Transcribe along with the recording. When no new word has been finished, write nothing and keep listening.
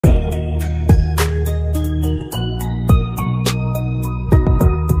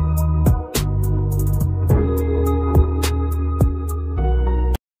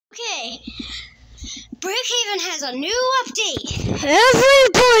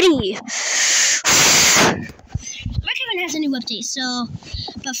Everybody! Brookhaven has a new update, so...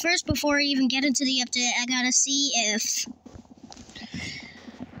 But first, before I even get into the update, I gotta see if...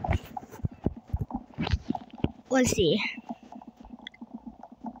 Let's see.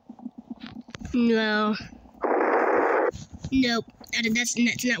 No. Nope. That's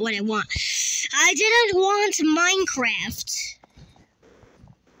not what I want. I didn't want Minecraft.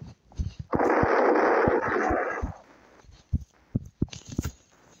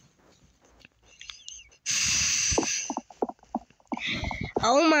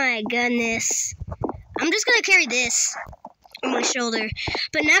 Oh my goodness. I'm just gonna carry this on my shoulder.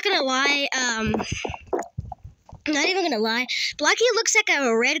 But not gonna lie, not even gonna lie. Blocky looks like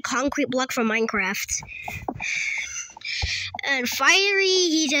a red concrete block from Minecraft. And Fiery,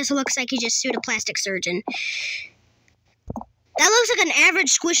 he just looks like he just sued a plastic surgeon. That looks like an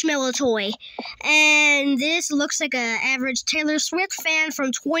average Squishmallow toy. And this looks like an average Taylor Swift fan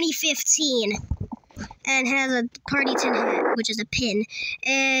from 2015. And has a party tin hat, which is a pin.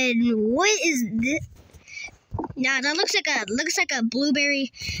 And what is this? Nah, that looks like a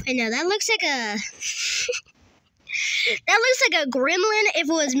blueberry. I know, that looks like a... That looks like a gremlin if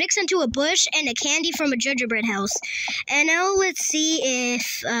it was mixed into a bush and a candy from a gingerbread house. And now let's see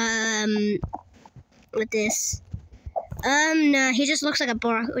if, with this. No, he just looks like a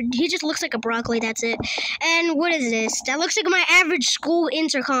broccoli, that's it. And what is this? That looks like my average school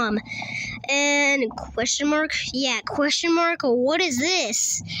intercom. And question mark? Yeah, question mark. What is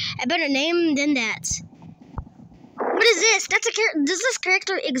this? A better name than that. What is this? That's a character. Does this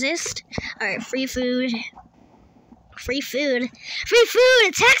character exist? Alright, free food. Free food. Free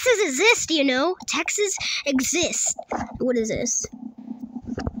food! Texas exists, you know? Texas exists. What is this?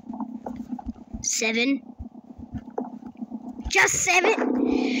 7. Just 7.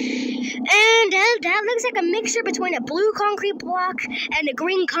 And that looks like a mixture between a blue concrete block and a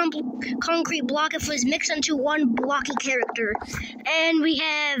green concrete block if it was mixed into one blocky character. And we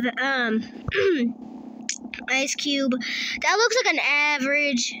have, Ice Cube. That looks like an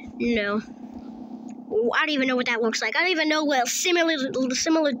average, no. I don't even know what that looks like. I don't even know what similar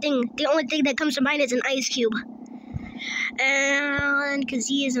thing. The only thing that comes to mind is an ice cube. And because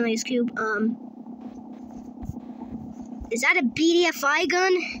he is an ice cube. Is that a BDFI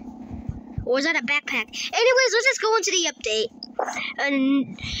gun? Or is that a backpack? Anyways, let's just go into the update.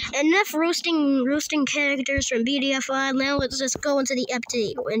 And enough roasting characters from BDFI. Now let's just go into the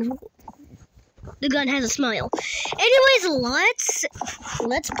update. And the gun has a smile. Anyways,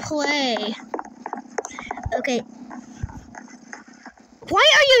 let's play. Okay. Why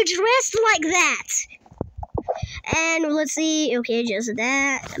are you dressed like that? And let's see. Okay, just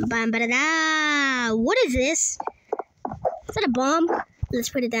that. Bam-ba-da-da. What is this? Is that a bomb? Let's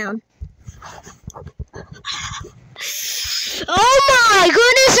put it down. Oh my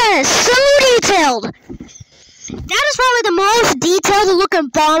goodness, that is so detailed! That is probably the most detailed looking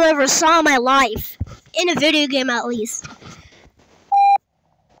bomb I ever saw in my life. In a video game, at least.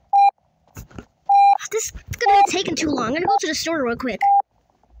 This is gonna be taking too long. I'm gonna go to the store real quick.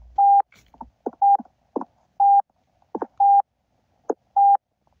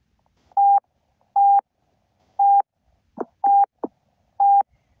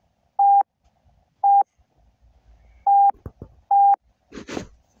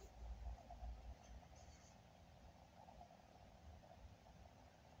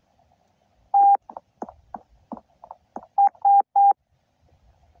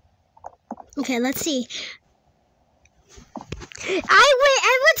 Okay, let's see. I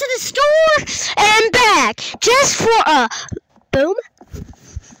went to the store and back just for a boom.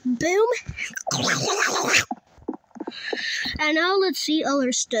 And now let's see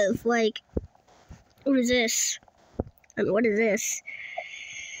other stuff. Like, what is this? What is this?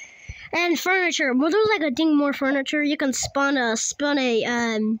 And furniture. Well, there's like a thing more furniture. You can spawn a sofa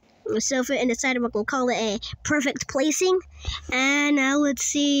in the sidewalk. We'll call it a perfect placing. And now let's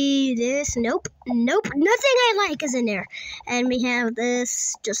see this. Nope. Nothing I like is in there. And we have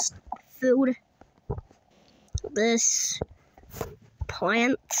this, just food. This,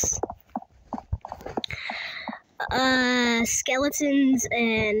 plants. Skeletons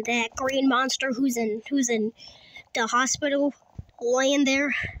and that green monster who's in the hospital laying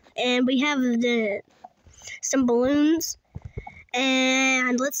there. And we have some balloons.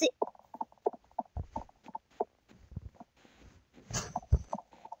 And let's see.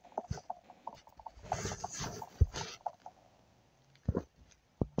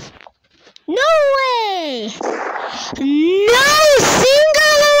 No way! No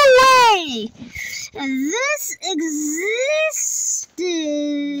single way! This existed.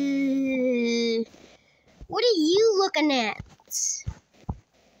 What are you looking at?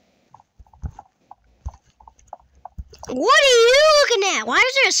 What are you looking at? Why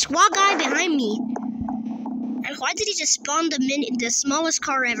is there a SWAT guy behind me? And why did he just spawn the smallest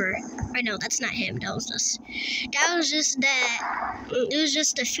car ever? I know that's not him. That was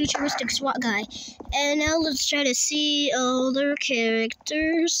just a futuristic SWAT guy. And now let's try to see other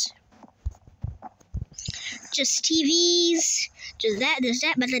characters. Just TVs. Just that.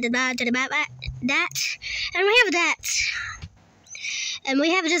 That. And we have that. And we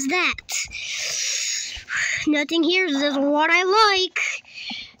have just that. Nothing here. This is what I like.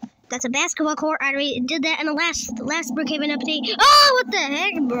 That's a basketball court. I already did that in the last Brookhaven update. Oh, what the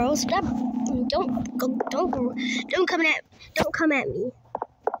heck, bro? Stop! Don't come at me.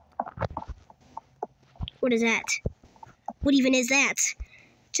 What is that? What even is that?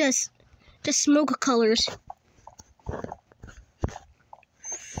 Just smoke colors.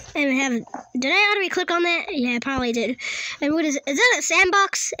 And we have, did I already click on that? Yeah, I probably did. And what is that a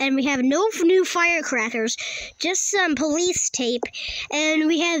sandbox? And we have no new firecrackers, just some police tape. And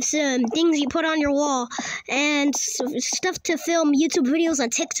we have some things you put on your wall, and stuff to film YouTube videos on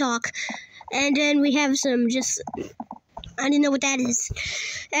TikTok. And then we have some I didn't know what that is.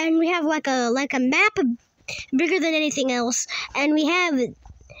 And we have like a map bigger than anything else. And we have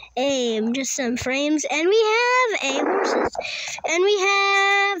just some frames, and we have horses, and we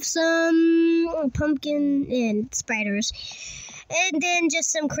have some pumpkin and spiders, and then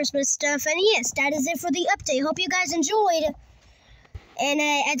just some Christmas stuff. And yes, that is it for the update. Hope you guys enjoyed. And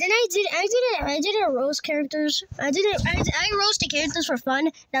I did a roast characters. I roasted characters for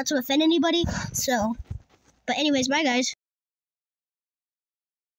fun, not to offend anybody. So, but anyways, bye guys.